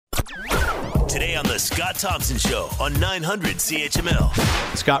Today on The Scott Thompson Show on 900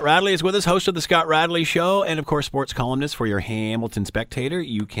 CHML. Scott Radley is with us, host of The Scott Radley Show, and of course, sports columnist for your Hamilton Spectator.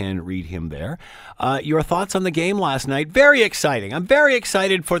 You can read him there. Your thoughts on the game last night? Very exciting. I'm very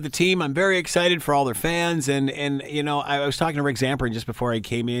excited for the team. I'm very excited for all their fans. And you know, I was talking to Rick Zamperin just before I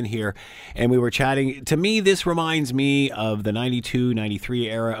came in here, and we were chatting. To me, this reminds me of the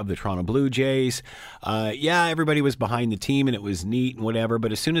 92-93 era of the Toronto Blue Jays. Yeah, everybody was behind the team, and it was neat and whatever,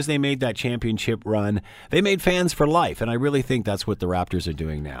 but as soon as they made that championship run, they made fans for life, and I really think that's what the Raptors are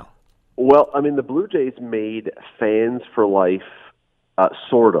doing now. Well, I mean, the Blue Jays made fans for life,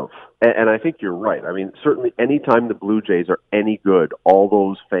 sort of, and I think you're right. I mean, certainly anytime the Blue Jays are any good, all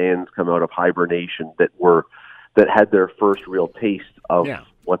those fans come out of hibernation that had their first real taste of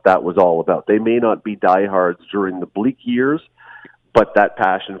what that was all about. They may not be diehards during the bleak years, but that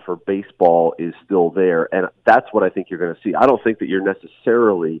passion for baseball is still there, and that's what I think you're going to see. I don't think that you're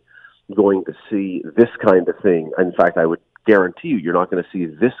necessarily going to see this kind of thing. In fact, I would guarantee you're not going to see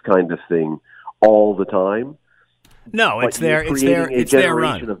this kind of thing all the time. No, it's their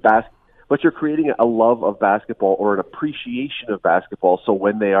run. But you're creating a love of basketball or an appreciation of basketball, so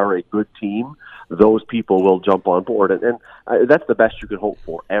when they are a good team, those people will jump on board. And that's the best you can hope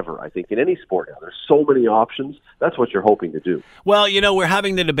for ever, I think, in any sport now. There's so many options. That's what you're hoping to do. Well, you know, we're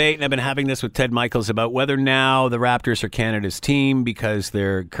having the debate, and I've been having this with Ted Michaels about whether now the Raptors are Canada's team because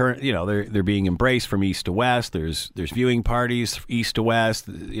they're being embraced from east to west. There's viewing parties east to west.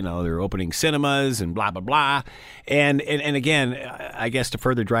 You know, they're opening cinemas and blah, blah, blah. And again, I guess to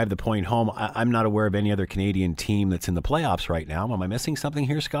further drive the point home, I'm not aware of any other Canadian team that's in the playoffs right now. Am I missing something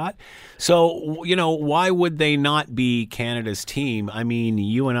here, Scott? So, you know, why would they not be Canada's team? I mean,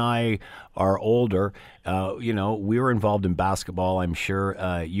 you and I are older. You know, we were involved in basketball. I'm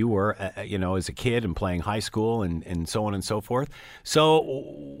sure you were, you know, as a kid and playing high school and so on and so forth.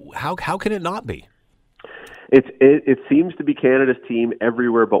 So how can it not be? It seems to be Canada's team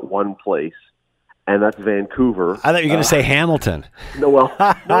everywhere but one place. And that's Vancouver. I thought you were going to say Hamilton. No. Look,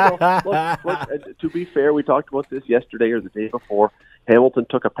 to be fair, we talked about this yesterday or the day before. Hamilton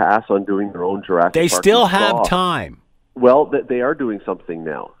took a pass on doing their own Jurassic Park. They still have time. Well, they are doing something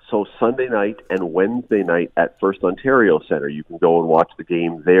now. So Sunday night and Wednesday night at First Ontario Centre, you can go and watch the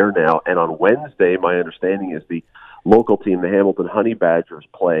game there now. And on Wednesday, my understanding is the local team, the Hamilton Honey Badgers,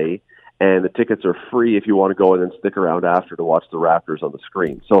 play. And the tickets are free if you want to go and then stick around after to watch the Raptors on the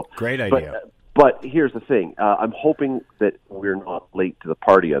screen. So great idea. But here's the thing. I'm hoping that we're not late to the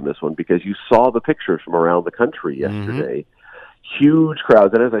party on this one because you saw the pictures from around the country yesterday. Mm-hmm. Huge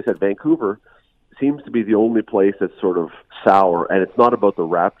crowds. And as I said, Vancouver seems to be the only place that's sort of sour. And it's not about the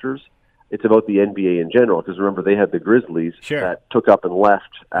Raptors. It's about the NBA in general. Because remember, they had the Grizzlies that took up and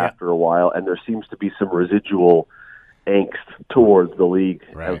left after a while. And there seems to be some residual angst towards the league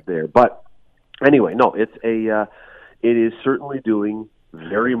out there. But anyway, no, it is certainly doing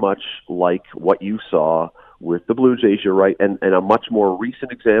very much like what you saw with the Blue Jays, you're right. And a much more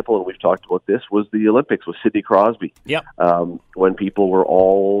recent example, and we've talked about this, was the Olympics with Sidney Crosby. Yep. When people were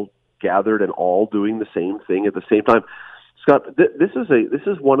all gathered and all doing the same thing at the same time. Scott, this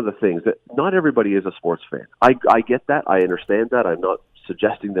is one of the things that not everybody is a sports fan. I get that. I understand that. I'm not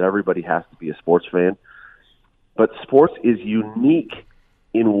suggesting that everybody has to be a sports fan. But sports is unique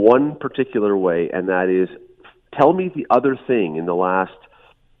in one particular way, and that is, tell me the other thing in the last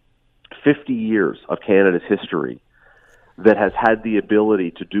 50 years of Canada's history that has had the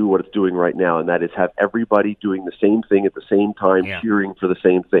ability to do what it's doing right now, and that is have everybody doing the same thing at the same time, cheering for the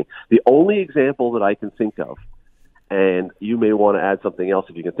same thing. The only example that I can think of, and you may want to add something else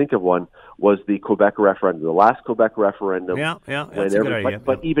if you can think of one, was the Quebec referendum, the last Quebec referendum. That's a good idea.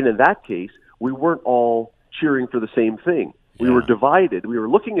 But even in that case, we weren't all cheering for the same thing. We were divided. We were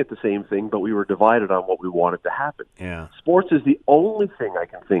looking at the same thing, but we were divided on what we wanted to happen. Yeah. Sports is the only thing I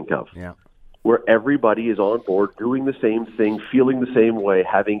can think of where everybody is on board, doing the same thing, feeling the same way,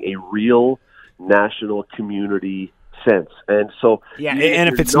 having a real national community sense. And so, and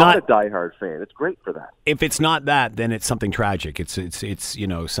if it's not a diehard fan, it's great for that. If it's not that, then it's something tragic. It's you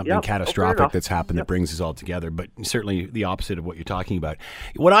know, something catastrophic that's happened that brings us all together. But certainly the opposite of what you're talking about.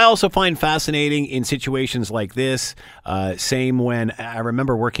 What I also find fascinating in situations like this, same when I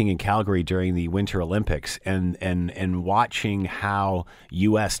remember working in Calgary during the Winter Olympics and watching how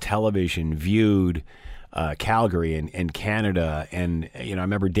U.S. television viewed Calgary and Canada, and you know, I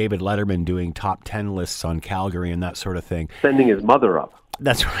remember David Letterman doing top 10 lists on Calgary and that sort of thing. Sending his mother up.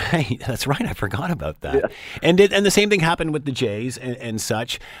 That's right. I forgot about that. Yeah. And the same thing happened with the Jays and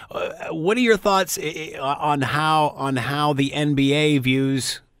such. What are your thoughts on how the NBA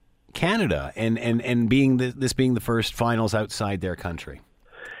views Canada and being this being the first finals outside their country?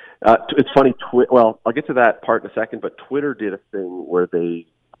 It's funny. Well, I'll get to that part in a second. But Twitter did a thing where they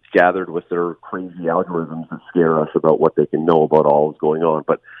gathered with their crazy algorithms that scare us about what they can know about all that's going on.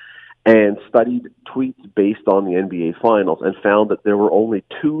 And studied tweets based on the NBA Finals and found that there were only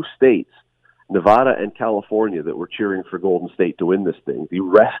 2 states, Nevada and California, that were cheering for Golden State to win this thing. The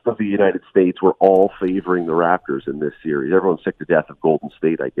rest of the United States were all favoring the Raptors in this series. Everyone's sick to death of Golden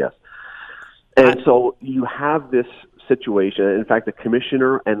State, I guess. And so you have this situation. In fact, the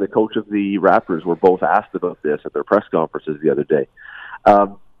commissioner and the coach of the Raptors were both asked about this at their press conferences the other day.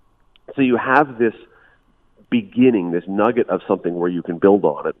 So you have this beginning, this nugget of something where you can build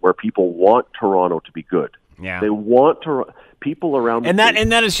on it, where people want Toronto to be good. Yeah. They want people around. And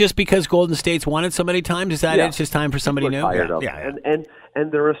that is just because Golden State's won it so many times. Is that it's just time for somebody new? Yeah.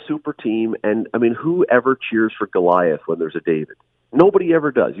 And they're a super team. And I mean, who ever cheers for Goliath when there's a David? Nobody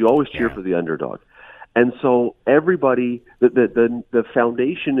ever does. You always cheer for the underdog. And so everybody, the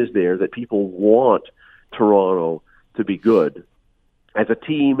foundation is there that people want Toronto to be good as a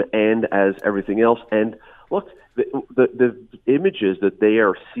team and as everything else. And look, the images that they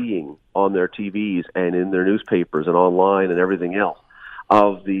are seeing on their TVs and in their newspapers and online and everything else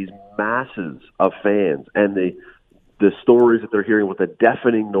of these masses of fans and the stories that they're hearing with the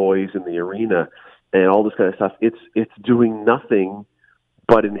deafening noise in the arena and all this kind of stuff, it's doing nothing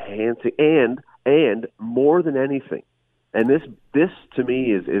but enhancing and more than anything. And this to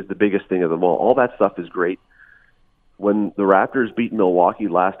me is the biggest thing of them all. All that stuff is great. When the Raptors beat Milwaukee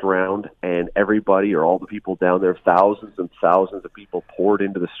last round and everybody or all the people down there, thousands and thousands of people poured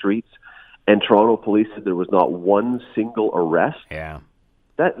into the streets, and Toronto police said there was not one single arrest. Yeah.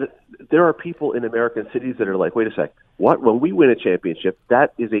 That there are people in American cities that are like, wait a sec, what? When we win a championship,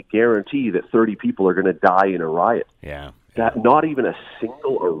 that is a guarantee that 30 people are going to die in a riot. Yeah. That not even a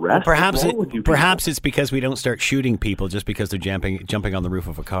single arrest. Well, perhaps it's because we don't start shooting people just because they're jumping on the roof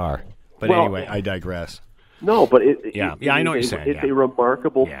of a car. But anyway, I digress. No, but I know what you're saying. It's a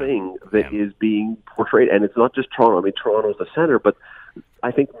remarkable thing that is being portrayed, and it's not just Toronto. I mean, Toronto's the center, but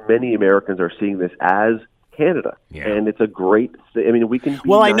I think many Americans are seeing this as Canada, and it's a great thing. I mean, we can.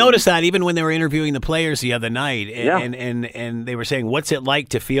 I noticed that even when they were interviewing the players the other night, and they were saying, "What's it like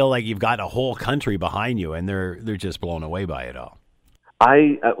to feel like you've got a whole country behind you?" And they're just blown away by it all.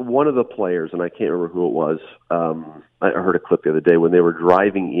 One of the players, and I can't remember who it was. I heard a clip the other day when they were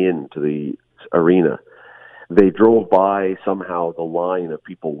driving into the arena. They drove by somehow the line of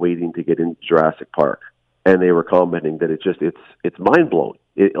people waiting to get into Jurassic Park, and they were commenting that it's mind blowing.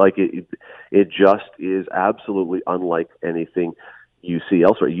 It just is absolutely unlike anything you see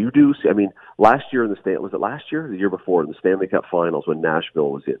elsewhere. You do see. I mean, last year was it last year or the year before in the Stanley Cup Finals when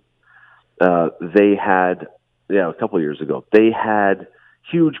Nashville was in? They had a couple of years ago. They had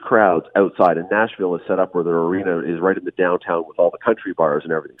huge crowds outside, and Nashville is set up where their arena is right in the downtown with all the country bars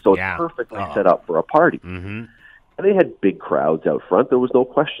and everything. So it's perfectly set up for a party. Mm-hmm. And they had big crowds out front. There was no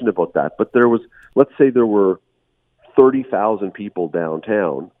question about that. But let's say there were 30,000 people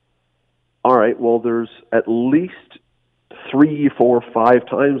downtown. All right, well, there's at least 3, 4, 5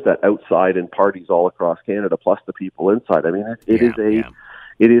 times that outside in parties all across Canada, plus the people inside. I mean,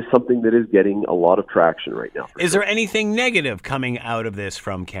 it is something that is getting a lot of traction right now. Is there anything negative coming out of this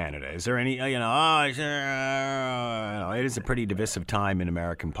from Canada? Is there any, it is a pretty divisive time in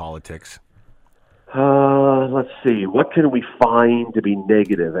American politics. Let's see. What can we find to be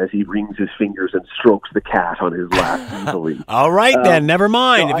negative as he wrings his fingers and strokes the cat on his lap easily? All right, then. Never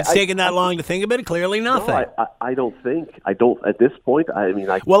mind. If it's taken that long to think of it, clearly nothing. No, I don't at this point. I mean,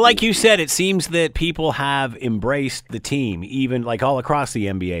 like you said, it seems that people have embraced the team, even like all across the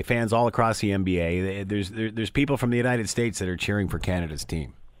NBA, fans all across the NBA. There's people from the United States that are cheering for Canada's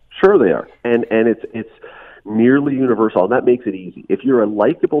team. Sure they are. And it's nearly universal, and that makes it easy. If you're a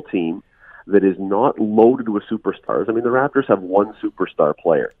likable team that is not loaded with superstars. I mean, the Raptors have one superstar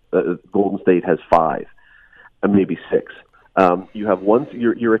player. Golden State has 5, maybe 6. You have one.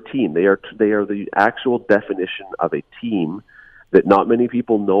 You're a team. They are the actual definition of a team that not many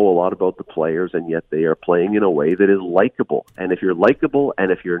people know a lot about the players, and yet they are playing in a way that is likable. And if you're likable,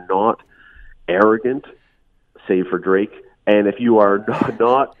 and if you're not arrogant, save for Drake, and if you are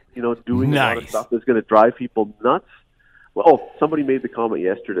not doing a lot of stuff that's going to drive people nuts. Well, somebody made the comment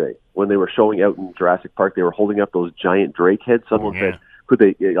yesterday when they were showing out in Jurassic Park. They were holding up those giant Drake heads. Someone said, "Could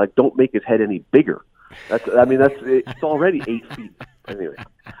they don't make his head any bigger?" It's already 8 feet. Anyway,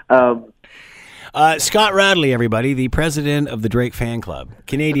 Scott Radley, everybody, the president of the Drake fan club,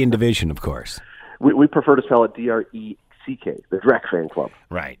 Canadian division, of course. We prefer to spell it DRECK, the Drake fan club.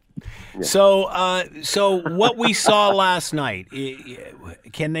 Right. So what we saw last night,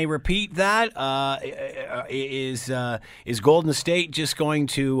 can they repeat that? Is Golden State just going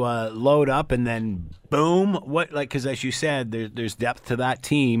to load up and then boom? Because as you said, there's depth to that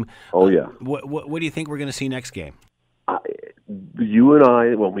team. Oh yeah. What do you think we're going to see next game? You and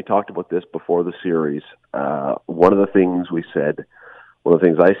I, when we talked about this before the series, one of the things we said, one of the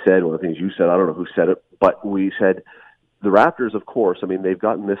things I said, one of the things you said, I don't know who said it, but we said the Raptors, of course, I mean, they've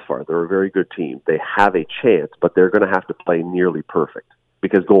gotten this far. They're a very good team. They have a chance, but they're going to have to play nearly perfect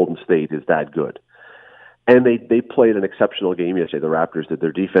because Golden State is that good. And they played an exceptional game yesterday. The Raptors did.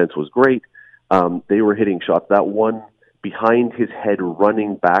 Their defense was great. They were hitting shots. That one behind his head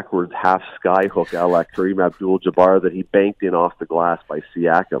running backwards half skyhook a la Kareem Abdul-Jabbar that he banked in off the glass by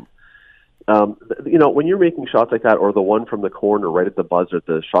Siakam. When you're making shots like that, or the one from the corner right at the buzzer,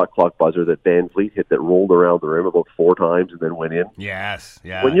 the shot clock buzzer that Van Vliet hit that rolled around the rim about 4 times and then went in. Yes,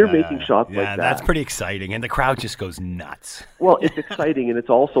 yeah. When you're making shots like that, that's pretty exciting, and the crowd just goes nuts. Well, it's exciting, and it's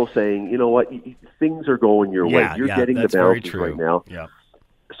also saying, you know what, things are going your way. You're getting the bounces right now. Yeah.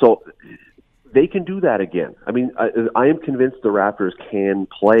 So they can do that again. I mean, I am convinced the Raptors can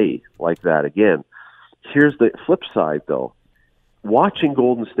play like that again. Here's the flip side, though. Watching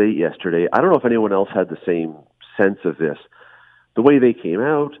Golden State yesterday, I don't know if anyone else had the same sense of this. The way they came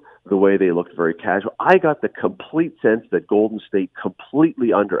out, the way they looked very casual, I got the complete sense that Golden State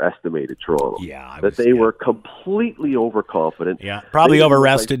completely underestimated Toronto. Yeah. They were completely overconfident. Yeah, probably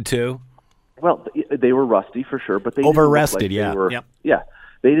over-rested too. Well, they were rusty for sure, but they over-rested, didn't look like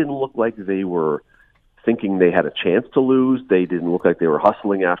they didn't look like they were thinking they had a chance to lose. They didn't look like they were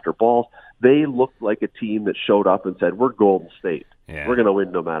hustling after balls. They looked like a team that showed up and said, we're Golden State. Yeah. We're going to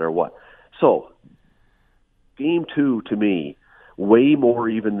win no matter what. So, Game 2, to me, way more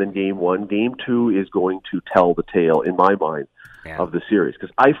even than Game 1. Game 2 is going to tell the tale, in my mind, of the series.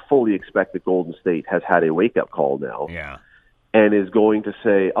 Because I fully expect that Golden State has had a wake-up call now. Yeah. And is going to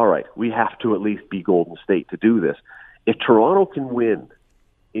say, all right, we have to at least be Golden State to do this. If Toronto can win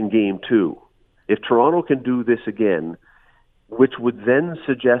in Game 2, if Toronto can do this again, which would then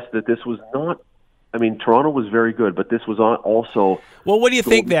suggest that this was not, I mean, Toronto was very good, but this was also. Well, what do you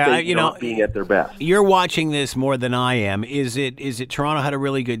think there? Not being at their best. You're watching this more than I am. Is it Toronto had a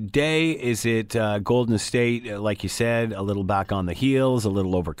really good day? Is it Golden State, like you said, a little back on the heels, a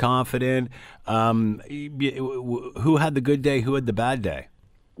little overconfident? Who had the good day? Who had the bad day?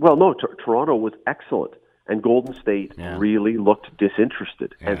 Well, no, Toronto was excellent. And Golden State really looked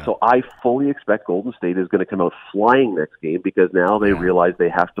disinterested. Yeah. And so I fully expect Golden State is going to come out flying next game because now they realize they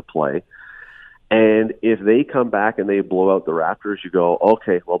have to play. And if they come back and they blow out the Raptors, you go,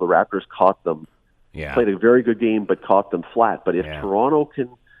 okay, well, the Raptors caught them, played a very good game, but caught them flat. But if Toronto can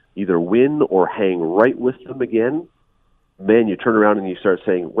either win or hang right with them again, man, you turn around and you start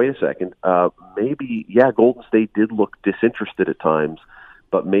saying, wait a second, maybe, Golden State did look disinterested at times,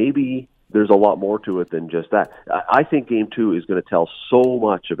 but maybe there's a lot more to it than just that. I think Game 2 is going to tell so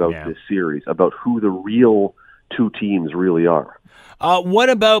much about this series, about who the real two teams really are. What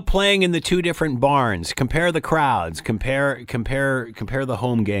about playing in the two different barns? Compare the crowds. Compare the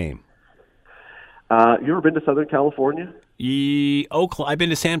home game. You ever been to Southern California? Oakland. I've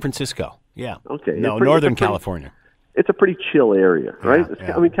been to San Francisco. Yeah. Okay. No, Northern California. It's a pretty chill area, right?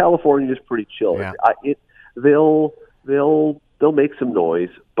 I mean, California is pretty chill. Yeah. They'll make some noise,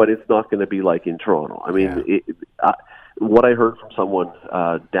 but it's not going to be like in Toronto. I mean, what I heard from someone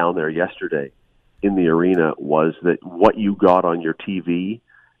down there yesterday in the arena was that what you got on your TV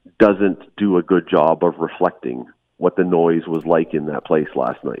doesn't do a good job of reflecting what the noise was like in that place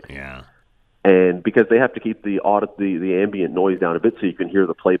last night. Yeah. And because they have to keep the ambient noise down a bit so you can hear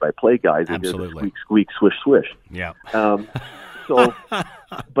the play-by-play guys and hear the squeak, squeak, swish, swish. Yeah.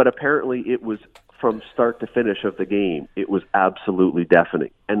 But apparently it was from start to finish of the game, it was absolutely deafening.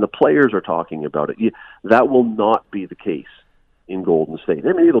 And the players are talking about it. That will not be the case in Golden State.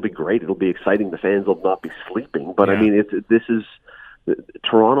 I mean, it'll be great. It'll be exciting. The fans will not be sleeping. But, I mean,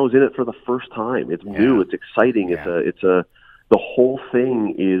 Toronto's in it for the first time. It's new. It's exciting. The whole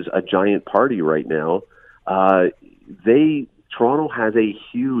thing is a giant party right now. Toronto has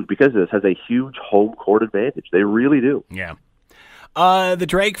because of this, has a huge home court advantage. They really do. Yeah. The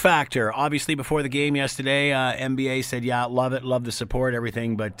Drake factor, obviously before the game yesterday, NBA said, love it, love the support,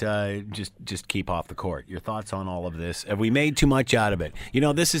 everything, but just keep off the court. Your thoughts on all of this? Have we made too much out of it?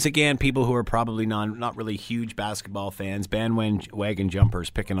 This is, again, people who are probably not really huge basketball fans, bandwagon jumpers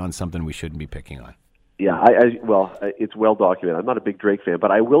picking on something we shouldn't be picking on. Yeah, it's well documented. I'm not a big Drake fan,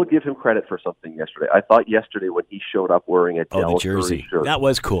 but I will give him credit for something yesterday. I thought yesterday when he showed up wearing a Dallas the jersey shirt. That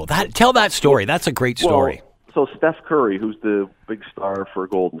was cool. Tell that story. That's a great story. So Steph Curry, who's the big star for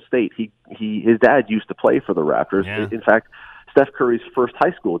Golden State, his dad used to play for the Raptors. Yeah. In fact, Steph Curry's first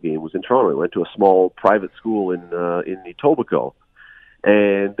high school game was in Toronto. He went to a small private school in Etobicoke,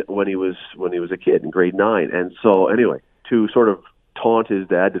 and when he was a kid in grade 9. And so anyway, to sort of taunt his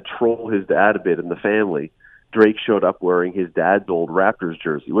dad, to troll his dad a bit in the family, Drake showed up wearing his dad's old Raptors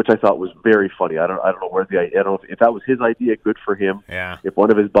jersey, which I thought was very funny. I don't know I don't know if that was his idea. Good for him. Yeah. If one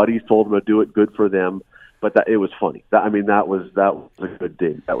of his buddies told him to do it, good for them. But it was funny. That was a good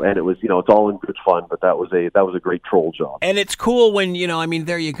dig, and it was, it's all in good fun. But that was a great troll job. And it's cool when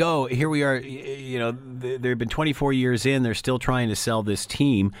there you go. Here we are. They've been 24 years in. They're still trying to sell this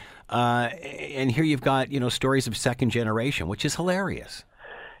team, and here you've got stories of second generation, which is hilarious.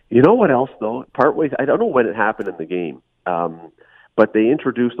 You know what else though? Partway, I don't know when it happened in the game, but they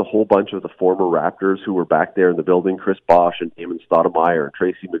introduced a whole bunch of the former Raptors who were back there in the building: Chris Bosh and Damon Stoudemire and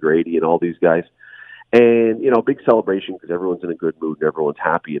Tracy McGrady and all these guys. And, big celebration because everyone's in a good mood and everyone's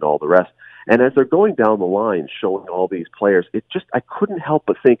happy and all the rest. And as they're going down the line showing all these players, I couldn't help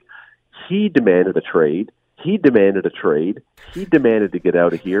but think he demanded a trade. He demanded a trade. He demanded to get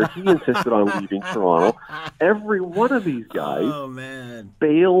out of here. He insisted on leaving Toronto. Every one of these guys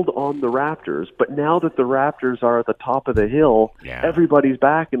bailed on the Raptors, but now that the Raptors are at the top of the hill, everybody's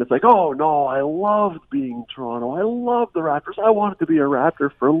back, and it's like, oh, no, I loved being in Toronto. I love the Raptors. I wanted to be a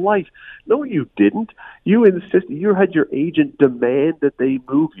Raptor for life. No, you didn't. You insisted. You had your agent demand that they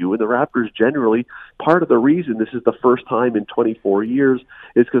move you, and the Raptors generally, part of the reason this is the first time in 24 years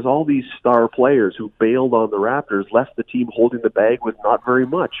is because all these star players who bailed on the Raptors left the team holding the bag with not very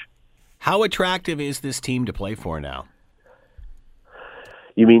much. How attractive is this team to play for now?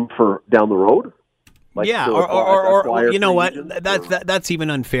 You mean for down the road? Like or you know what? That's even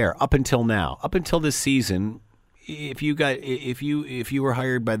unfair. Up until now, up until this season, if you were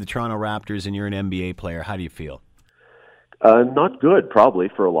hired by the Toronto Raptors and you're an NBA player, how do you feel? Not good, probably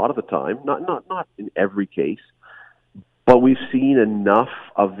for a lot of the time. Not in every case. But we've seen enough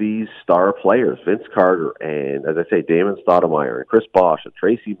of these star players, Vince Carter and, as I say, Damon Stoudemire and Chris Bosh and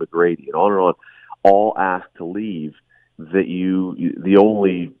Tracy McGrady and on, all asked to leave, that the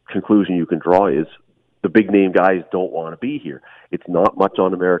only conclusion you can draw is the big-name guys don't want to be here. It's not much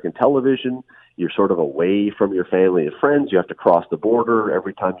on American television. You're sort of away from your family and friends. You have to cross the border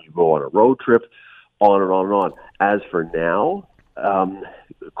every time you go on a road trip, on and on and on. As for now,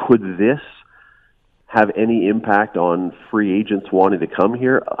 could this have any impact on free agents wanting to come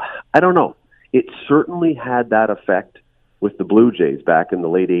here? I don't know. It certainly had that effect with the Blue Jays back in the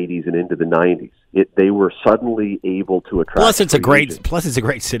late 80s and into the 90s. They were suddenly able to attract Plus it's a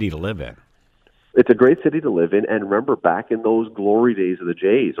great city to live in. It's a great city to live in, and remember back in those glory days of the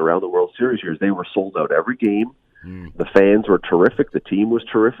Jays around the World Series years, they were sold out every game. The fans were terrific. The team was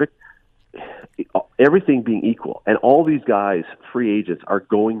terrific. Everything being equal, and all these guys, free agents, are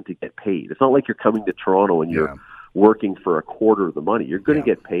going to get paid. It's not like you're coming to Toronto and you're working for a quarter of the money. You're going to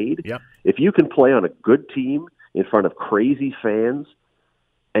get paid. Yep. If you can play on a good team in front of crazy fans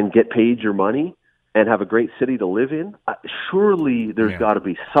and get paid your money and have a great city to live in, surely there's got to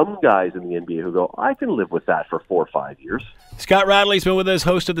be some guys in the NBA who go, I can live with that for 4 or 5 years. Scott Radley's been with us,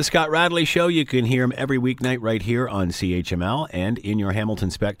 host of The Scott Radley Show. You can hear him every weeknight right here on CHML and in your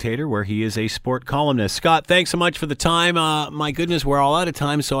Hamilton Spectator, where he is a sport columnist. Scott, thanks so much for the time. My goodness, we're all out of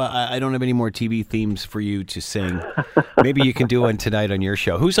time, so I don't have any more TV themes for you to sing. Maybe you can do one tonight on your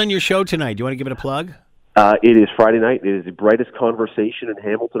show. Who's on your show tonight? Do you want to give it a plug? It is Friday night. It is the brightest conversation in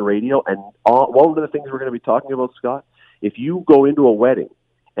Hamilton radio. And one of the things we're going to be talking about, Scott, if you go into a wedding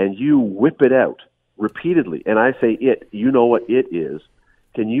and you whip it out repeatedly, and I say it, you know what it is,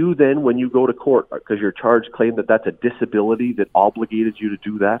 can you then, when you go to court, because you're charged, claim that that's a disability that obligated you to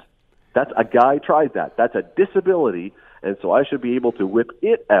do that? That's a guy tried that. That's a disability, and so I should be able to whip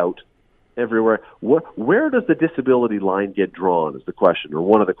it out everywhere. Where does the disability line get drawn is the question, or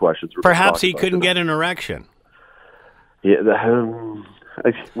one of the questions. Perhaps he couldn't get an erection. Yeah.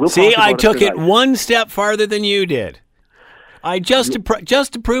 See, I took it one step farther than you did. I just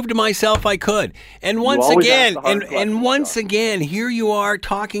to prove to myself I could. And once again, here you are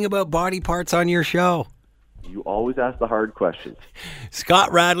talking about body parts on your show. You always ask the hard questions.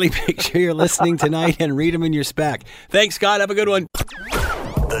 Scott Radley, make sure you're listening tonight and read them in your spec. Thanks, Scott. Have a good one.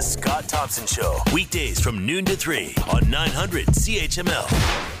 The Scott Thompson Show, weekdays from noon to 3 on 900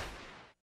 CHML.